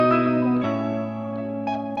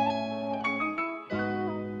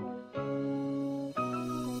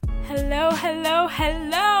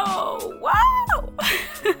Hello. Wow.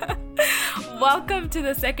 Welcome to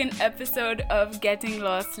the second episode of Getting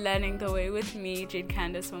Lost, Learning the Way with me, Jade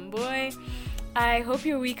Candace Wamboy. I hope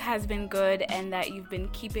your week has been good and that you've been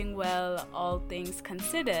keeping well, all things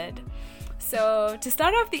considered. So to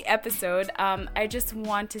start off the episode, I just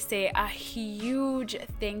want to say a huge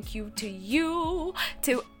thank you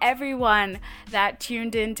to everyone that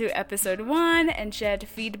tuned into episode 1 and shared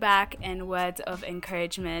feedback and words of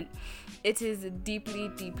encouragement. It is deeply,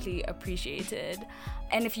 deeply appreciated.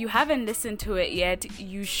 And if you haven't listened to it yet,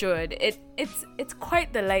 you should. It's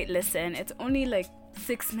quite the light listen. It's only like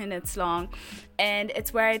 6 minutes long, and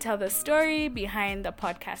it's where I tell the story behind the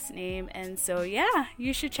podcast name, and so yeah,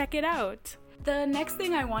 you should check it out. The next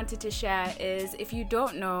thing I wanted to share is, if you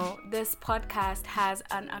don't know, this podcast has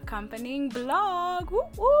an accompanying blog.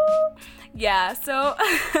 Woo-woo. Yeah, so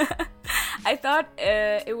I thought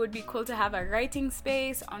it would be cool to have a writing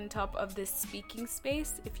space on top of this speaking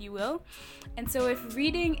space, if you will. And so if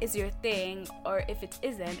reading is your thing, or if it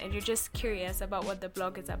isn't, and you're just curious about what the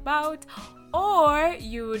blog is about, or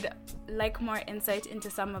you'd like more insight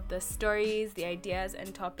into some of the stories, the ideas,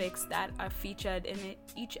 and topics that are featured in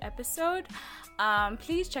each episode,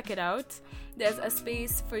 please check it out. There's a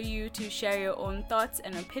space for you to share your own thoughts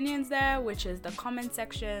and opinions there, which is the comment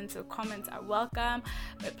section, so comments are welcome,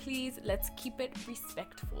 but please, let's keep it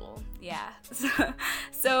respectful. Yeah.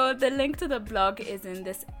 So the link to the blog is in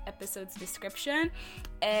this episode's description,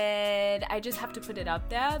 and I just have to put it out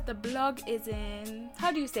there. The blog is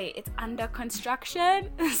it's under construction,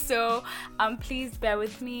 so please bear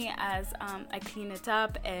with me as I clean it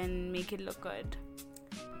up and make it look good.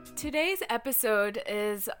 Today's episode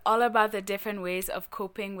is all about the different ways of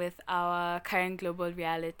coping with our current global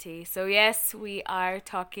reality. So yes, we are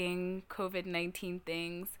talking COVID-19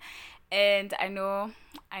 things, and I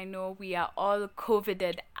know we are all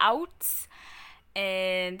COVIDed out.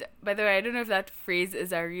 And by the way, I don't know if that phrase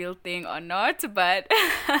is a real thing or not, but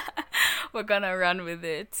we're gonna run with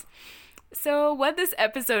it. So what this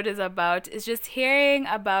episode is about is just hearing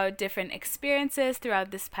about different experiences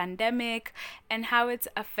throughout this pandemic and how it's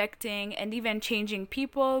affecting and even changing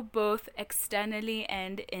people, both externally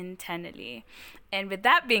and internally. And with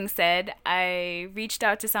that being said, I reached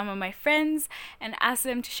out to some of my friends and asked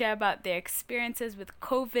them to share about their experiences with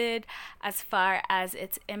COVID as far as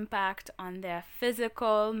its impact on their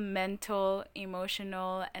physical, mental,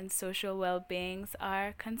 emotional, and social well-beings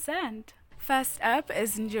are concerned. First up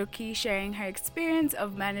is Njoki sharing her experience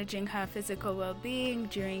of managing her physical well-being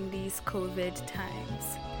during these COVID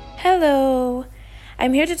times. Hello,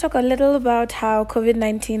 I'm here to talk a little about how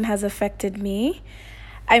COVID-19 has affected me.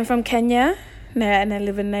 I'm from Kenya and I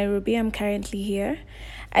live in Nairobi. I'm currently here.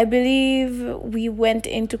 I believe we went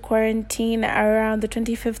into quarantine around the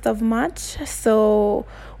 25th of March, so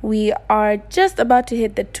we are just about to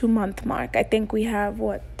hit the 2-month mark. I think we have,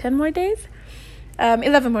 10 more days?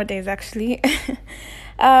 11 more days, actually.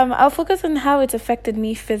 I'll focus on how it's affected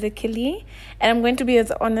me physically, and I'm going to be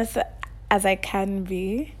as honest as I can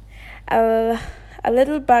be. A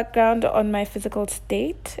little background on my physical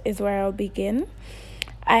state is where I'll begin.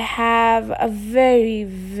 I have a very,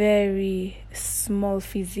 very small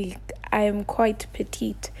physique. I am quite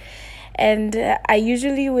petite, and I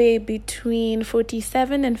usually weigh between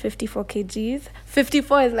 47 and 54 kgs.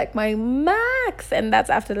 54 is like my max, and that's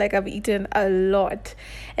after like I've eaten a lot.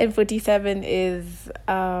 And 47 is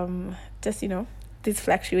just, these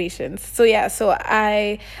fluctuations. So yeah,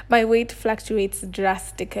 my weight fluctuates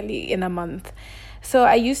drastically in a month. So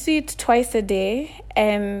I used to eat twice a day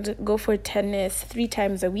and go for tennis 3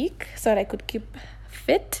 times a week so that I could keep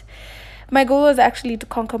fit. My goal was actually to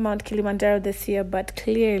conquer Mount Kilimanjaro this year, but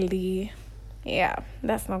clearly,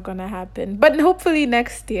 that's not gonna happen. But hopefully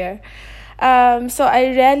next year. So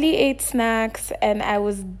I rarely ate snacks, and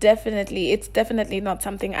it's definitely not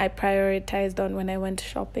something I prioritized on when I went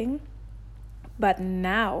shopping. But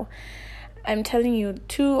now, I'm telling you,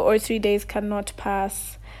 2 or 3 days cannot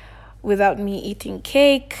pass without me eating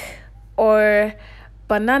cake or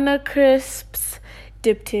banana crisps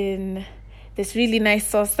dipped in this really nice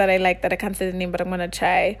sauce that I like, that I can't say the name, but I'm gonna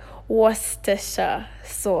try, Worcestershire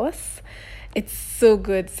sauce. It's so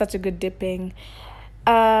good, such a good dipping.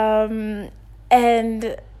 And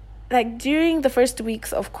like during the first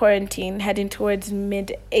weeks of quarantine, heading towards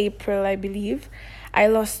mid-April, I believe, I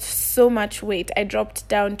lost so much weight. I dropped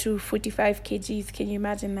down to 45 kgs. Can you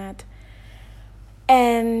imagine that?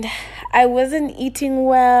 And I wasn't eating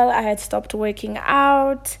well. I had stopped working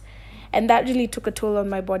out, and that really took a toll on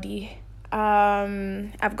my body.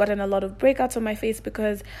 I've gotten a lot of breakouts on my face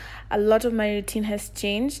because a lot of my routine has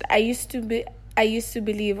changed. I used to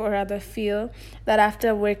believe, or rather feel, that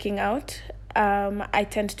after working out I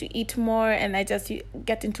tend to eat more, and I just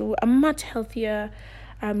get into a much healthier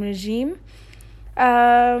regime.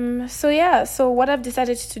 So what I've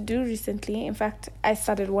decided to do recently, in fact, I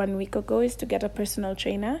started 1 week ago, is to get a personal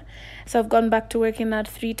trainer. So I've gone back to working out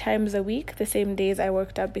 3 times a week, the same days I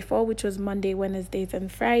worked out before, which was Monday, Wednesdays,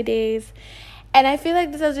 and Fridays. And I feel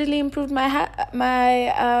like this has really improved my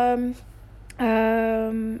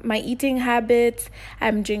eating habits.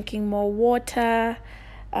 I'm drinking more water.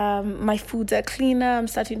 My foods are cleaner. I'm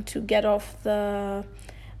starting to get off the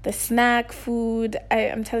snack food.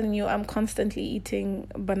 I'm telling you, I'm constantly eating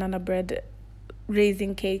banana bread,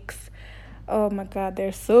 raisin cakes. Oh my God,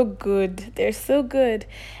 they're so good. They're so good.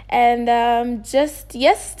 And just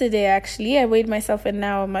yesterday, actually, I weighed myself, and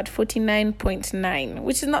now I'm at 49.9,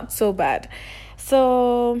 which is not so bad.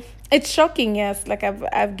 So it's shocking, yes. Like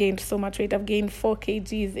I've gained so much weight. I've gained 4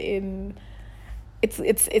 kgs in.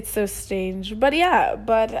 It's so strange, but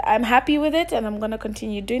I'm happy with it, and I'm gonna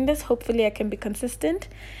continue doing this. Hopefully I can be consistent.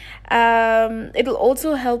 It'll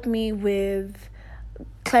also help me with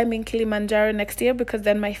climbing Kilimanjaro next year, because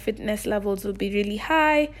then my fitness levels will be really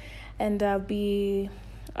high, and I'll be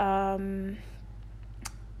how do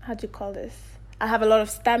you call this? I'll have a lot of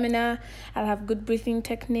stamina. I'll have good breathing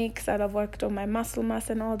techniques. I'll have worked on my muscle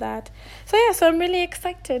mass and all that. So I'm really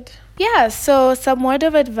excited. So some word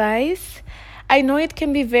of advice. I know it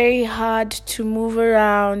can be very hard to move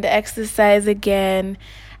around, exercise again,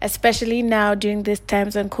 especially now during these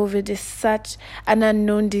times when COVID is such an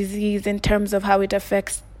unknown disease in terms of how it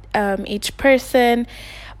affects each person.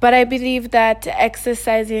 But I believe that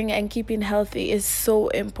exercising and keeping healthy is so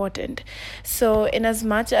important. So in as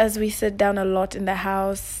much as we sit down a lot in the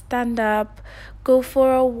house, stand up, go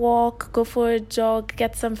for a walk, go for a jog,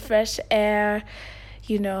 get some fresh air,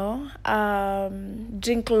 drink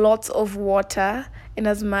lots of water. In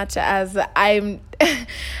as much as I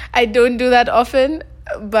don't do that often,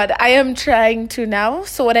 but I am trying to now.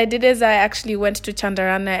 So what I did is I actually went to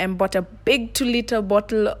Chandarana and bought a big 2-liter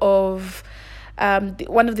bottle of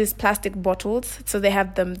one of these plastic bottles. So they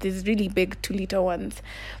have these really big 2-liter ones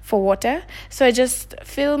for water. So I just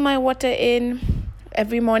fill my water in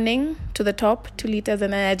every morning to the top, 2 liters,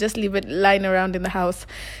 and then I just leave it lying around in the house.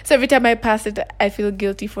 So every time I pass it, I feel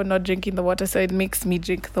guilty for not drinking the water, so it makes me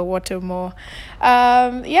drink the water more.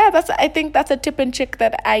 I think that's a tip and trick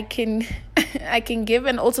that I can I can give.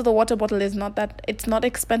 And also the water bottle it's not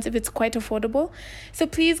expensive, it's quite affordable. So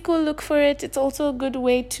please go look for it. It's also a good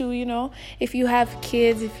way to, if you have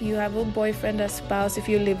kids, if you have a boyfriend or spouse, if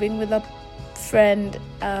you're living with a friend,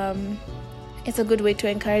 it's a good way to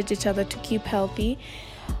encourage each other to keep healthy.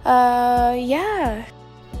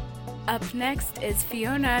 Up next is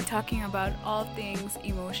Fiona talking about all things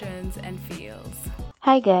emotions and feels.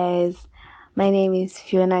 Hi guys, my name is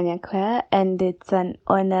Fiona Nyakwa, and it's an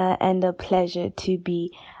honor and a pleasure to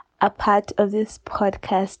be a part of this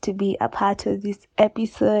podcast, to be a part of this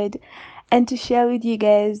episode, and to share with you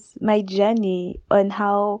guys my journey on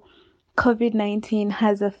how COVID-19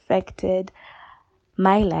 has affected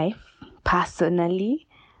my life personally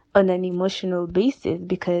on an emotional basis,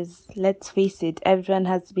 because let's face it, everyone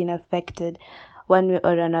has been affected one way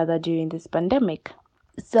or another during this pandemic.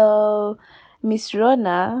 So Miss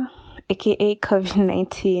Rona, aka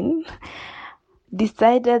COVID-19,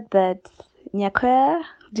 decided that Nyakwa,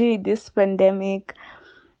 during this pandemic,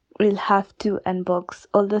 will have to unbox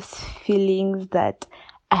all those feelings that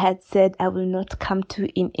I had said I will not come to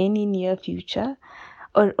in any near future,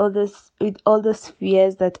 or all those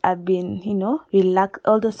fears that I've been,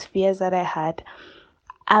 all those fears that I had.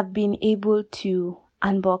 I've been able to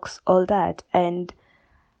unbox all that, and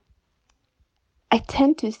I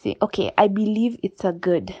tend to say, okay, I believe it's a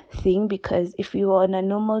good thing, because if you were on a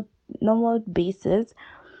normal basis,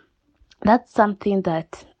 that's something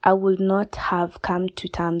that I would not have come to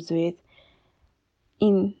terms with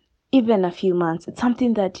in even a few months. It's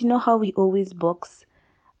something that, how we always bottle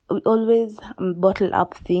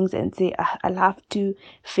up things and say, I'll have to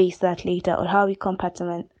face that later, or how we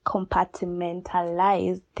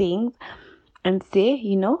compartmentalize things and say,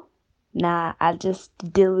 nah, I'll just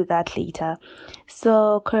deal with that later.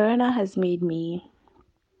 So Corona has made me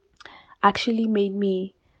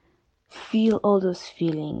feel all those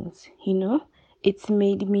feelings, It's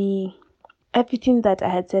made me, everything that I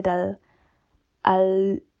had said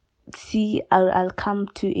I'll come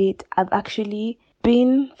to it, I've actually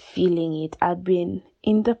been feeling it. I've been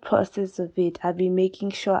in the process of it. I've been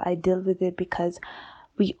making sure I deal with it, because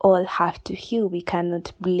we all have to heal. We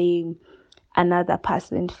cannot blame another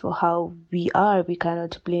person for how we are. We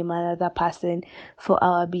cannot blame another person for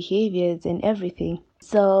our behaviors and everything.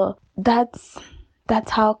 So that's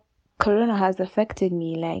how Corona has affected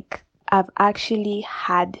me. Like, I've actually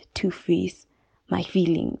had to face my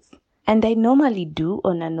feelings. And I normally do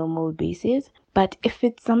on a normal basis. But if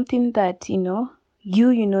it's something that, you know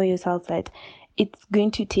yourself that it's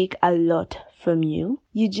going to take a lot from you,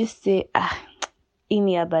 you just say,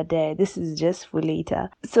 this is just for later.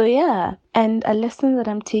 So yeah, and a lesson that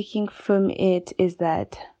I'm taking from it is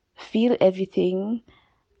that feel everything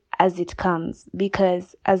as it comes,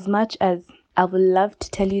 because as much as I would love to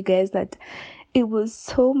tell you guys that it was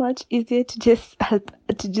so much easier to just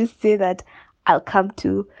say that I'll come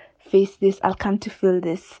to face this, I'll come to feel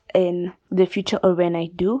this in the future or when I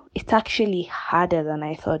do, it's actually harder than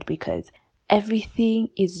I thought, because everything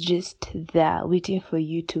is just there waiting for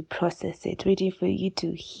you to process it, waiting for you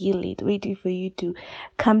to heal it, waiting for you to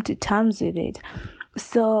come to terms with it.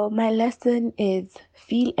 So my lesson is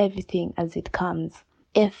feel everything as it comes.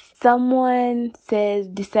 If someone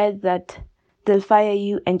decides that they'll fire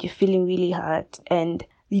you and you're feeling really hurt and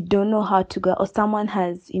you don't know how to go, or someone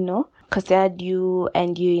has, cursed you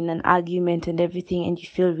and you're in an argument and everything and you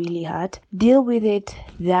feel really hurt, deal with it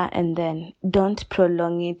there and then. Don't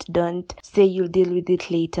prolong it. Don't say you'll deal with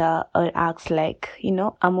it later or act like,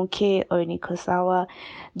 I'm okay or niko sawa.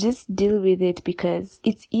 Just deal with it, because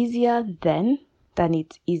it's easier then than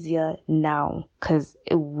it's easier now. Because,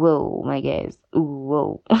 whoa, my guys,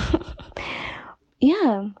 whoa.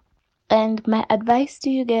 Yeah. And my advice to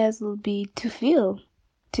you guys will be to feel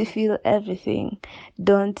everything.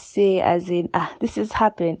 Don't say as in, this has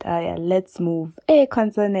happened, yeah, let's move. Hey,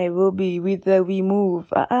 concern Nairobi, whether we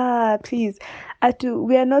move. Please.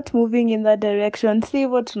 We are not moving in that direction. See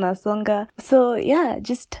what tunasonga. So yeah,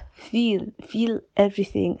 just feel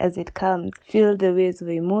everything as it comes. Feel the waves of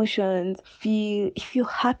emotions. If you're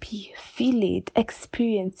happy, feel it,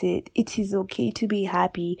 experience it. It is okay to be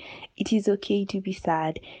happy. It is okay to be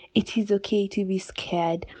sad. It is okay to be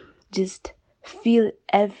scared. Just feel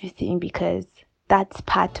everything, because that's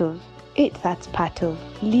part of it. That's part of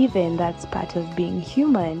living. That's part of being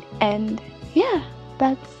human. And yeah,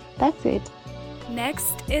 that's it.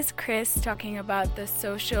 Next is Chris talking about the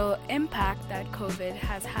social impact that COVID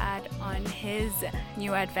has had on his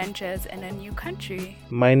new adventures in a new country.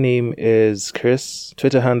 My name is Chris.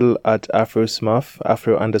 Twitter handle at AfroSmurf,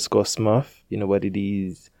 Afro_Smurf. You know what it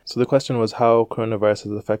is. So the question was how coronavirus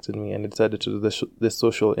has affected me, and I decided to do this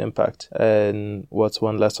social impact. And what's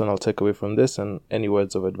one lesson I'll take away from this, and any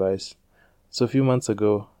words of advice. So a few months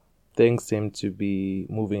ago, things seemed to be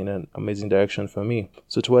moving in an amazing direction for me.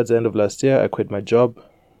 So towards the end of last year, I quit my job,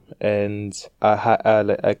 and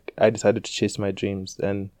I decided to chase my dreams.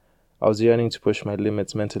 And I was yearning to push my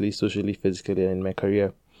limits mentally, socially, physically, and in my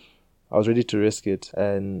career. I was ready to risk it,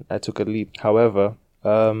 and I took a leap. However,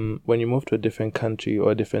 when you move to a different country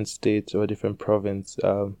or a different state or a different province,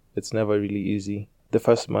 it's never really easy. The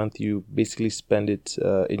first month, you basically spend it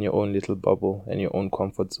in your own little bubble and your own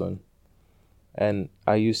comfort zone. And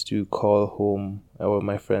I used to call home or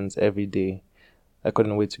my friends every day. I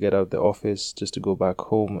couldn't wait to get out of the office just to go back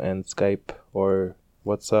home and Skype or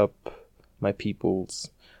WhatsApp my peoples,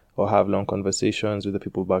 or have long conversations with the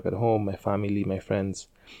people back at home, my family, my friends.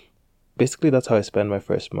 Basically, that's how I spent my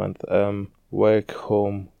first month. Work,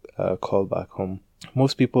 home, call back home.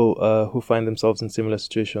 Most people who find themselves in similar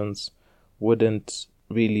situations wouldn't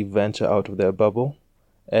really venture out of their bubble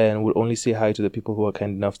and would only say hi to the people who are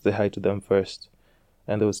kind enough to say hi to them first.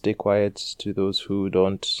 And they would stay quiet to those who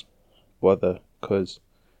don't bother, because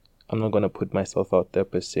I'm not going to put myself out there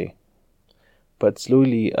per se. But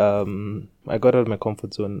slowly, I got out of my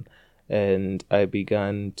comfort zone and I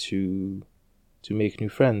began to make new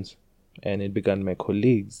friends. And it began my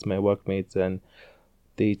colleagues, my workmates, and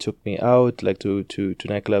they took me out like to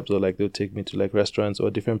nightclubs, or like they'll take me to like restaurants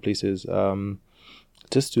or different places,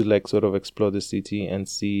 just to like sort of explore the city and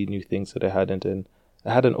see new things that I hadn't. And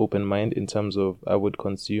I had an open mind in terms of I would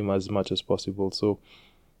consume as much as possible. So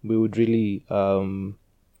we would really go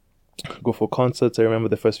for concerts. I remember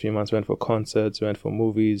the first few months we went for concerts, we went for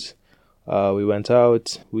movies, we went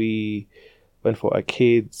out, we went for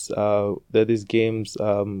arcades. There are these games,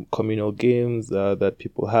 communal games that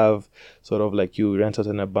people have, sort of like you rent out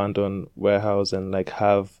an abandoned warehouse and like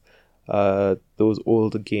have those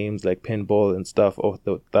old games like pinball and stuff. Oh,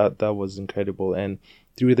 that was incredible. And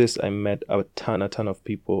through this, I met a ton of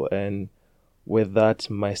people. And with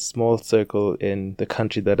that, my small circle in the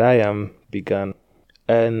country that I am began.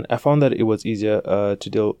 And I found that it was easier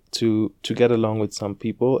to get along with some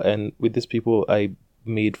people. And with these people, I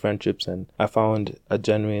made friendships, and I found a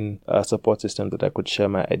genuine support system that I could share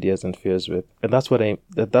my ideas and fears with. And that's what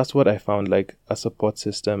I found, like a support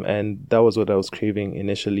system, and that was what I was craving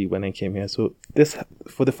initially when I came here. So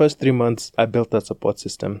for the first 3 months, I built that support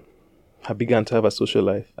system. I began to have a social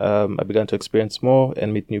life. I began to experience more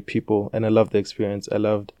and meet new people, and I loved the experience. I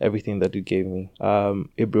loved everything that it gave me.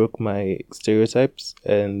 It broke my stereotypes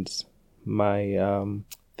and my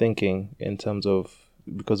thinking in terms of,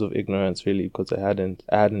 because of ignorance, really, because I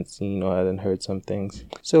hadn't seen or hadn't heard some things.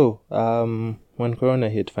 So when Corona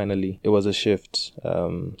hit, finally, it was a shift,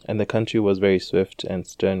 and the country was very swift and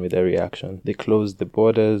stern with their reaction. They closed the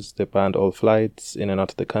borders, they banned all flights in and out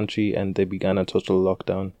of the country, and they began a total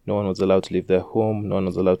lockdown. No one was allowed to leave their home, no one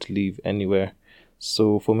was allowed to leave anywhere.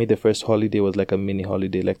 So for me, the first holiday was like a mini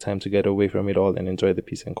holiday, like time to get away from it all and enjoy the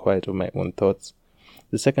peace and quiet of my own thoughts.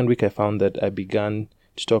 The second week, I found that I began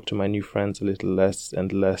to talk to my new friends a little less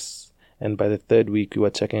and less. And by the third week, we were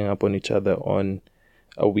checking up on each other on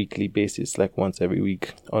a weekly basis, like once every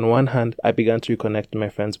week. On one hand, I began to reconnect with my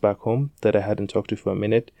friends back home that I hadn't talked to for a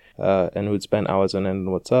minute, and would spend hours on end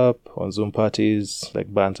on WhatsApp, on Zoom parties,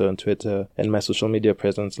 like banter on Twitter, and my social media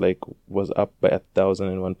presence was up by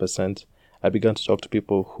 1,001%. I began to talk to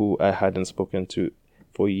people who I hadn't spoken to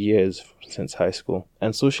for years since high school.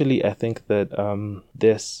 And socially, I think that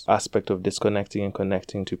this aspect of disconnecting and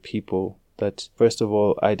connecting to people, that first of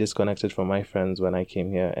all, I disconnected from my friends when I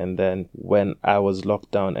came here, and then when I was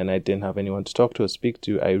locked down and I didn't have anyone to talk to or speak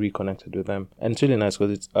to, I reconnected with them. And it's really nice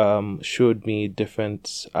because it showed me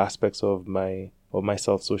different aspects of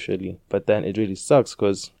myself socially. But then it really sucks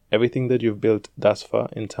because everything that you've built thus far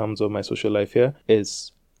in terms of my social life here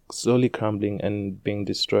is slowly crumbling and being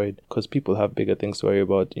destroyed because people have bigger things to worry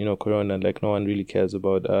about. Corona, like no one really cares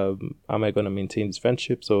about am I going to maintain these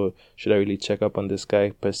friendships, or should I really check up on this guy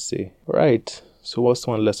per se? Right. So what's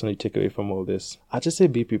one lesson you take away from all this? I'd just say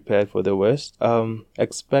be prepared for the worst.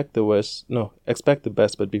 Expect the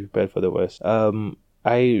best, but be prepared for the worst.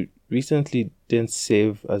 I recently didn't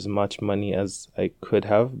save as much money as I could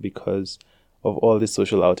have because of all these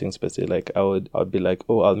social outings per se. Like I'd be like,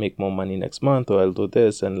 oh, I'll make more money next month, or I'll do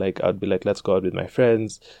this, and I'd be like, let's go out with my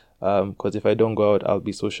friends, because if I don't go out, I'll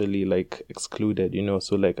be socially excluded,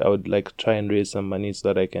 so I would try and raise some money so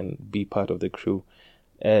that I can be part of the crew,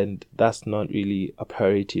 and that's not really a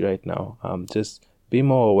priority right now. Just be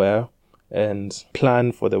more aware and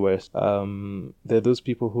plan for the worst. There are those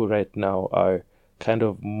people who right now are kind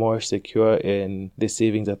of more secure in the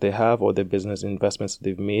savings that they have or the business investments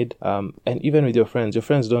they've made. And even with your friends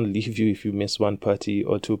don't leave you if you miss one party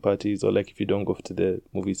or two parties, or if you don't go to the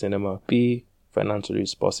movie cinema. Be financially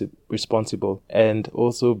responsible, and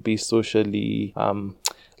also be socially,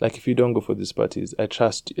 if you don't go for these parties,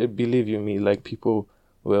 believe you me, people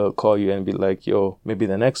will call you and be like, yo, maybe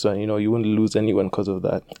the next one, you won't lose anyone because of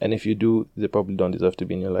that. And if you do, they probably don't deserve to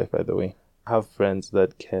be in your life, by the way. Have friends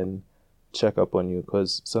that can check up on you,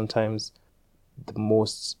 because sometimes the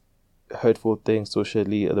most hurtful thing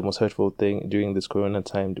socially, or the most hurtful thing during this Corona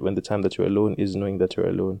time, when the time that you're alone, is knowing that you're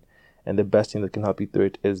alone. And the best thing that can help you through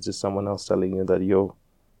it is just someone else telling you that, yo,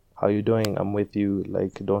 how you doing? I'm with you.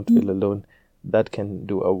 Don't feel alone. That can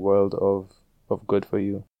do a world of good for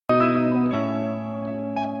you.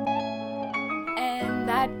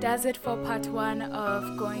 That does it for part 1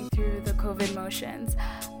 of going through the COVID motions.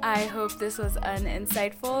 I hope this was an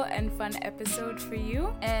insightful and fun episode for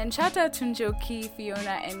you. And shout out to Njoki,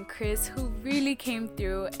 Fiona, and Chris, who really came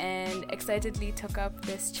through and excitedly took up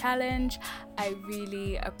this challenge. I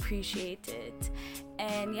really appreciate it.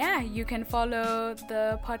 And yeah, you can follow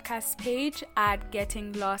the podcast page at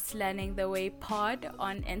Getting Lost Learning the Way Pod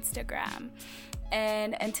on Instagram.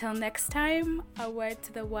 And until next time, a word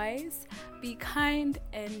to the wise: be kind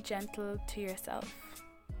and gentle to yourself.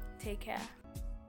 Take care.